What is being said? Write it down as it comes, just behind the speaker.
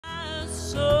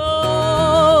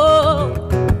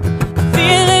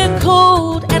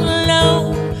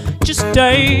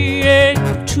day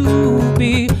to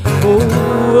be. Oh,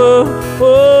 oh,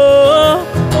 oh,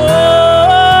 oh,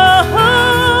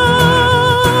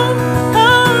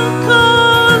 I'm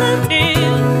calling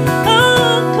in,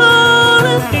 I'm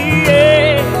calling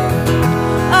in.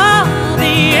 All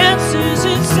the answers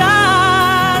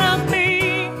inside of me.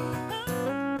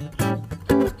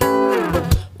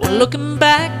 Well, looking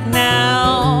back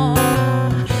now,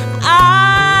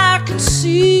 I can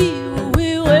see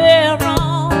we were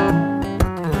wrong.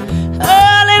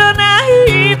 Oh, little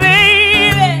naive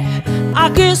baby, I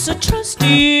guess I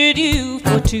trusted you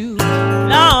for too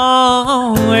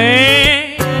long.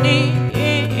 And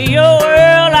in your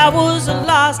world I was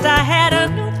lost, I had a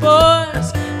new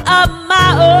voice of my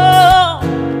own.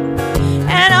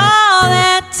 And all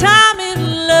that time in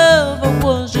love, I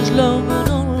was just loving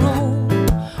alone.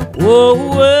 Whoa,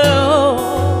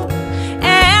 whoa.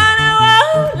 And I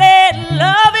won't let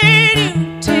loving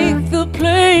you take the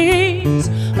place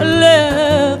of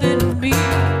loving me.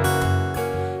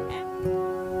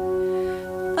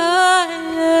 I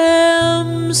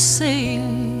am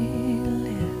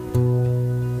sailing,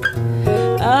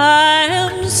 I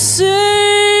am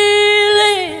sailing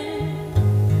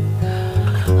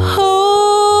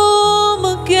home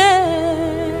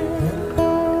again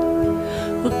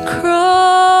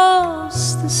across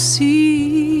the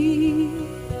sea.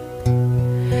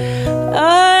 I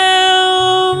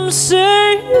am sailing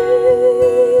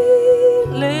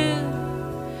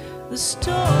the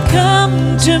storm.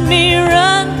 Come to me,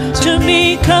 run to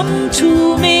me, come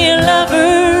to me,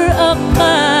 lover of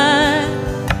mine.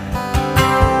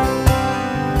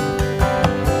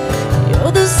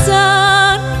 You're the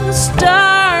sun, the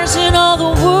stars, and all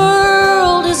the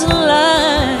world is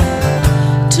aligned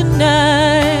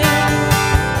tonight.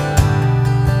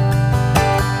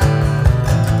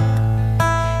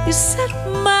 You said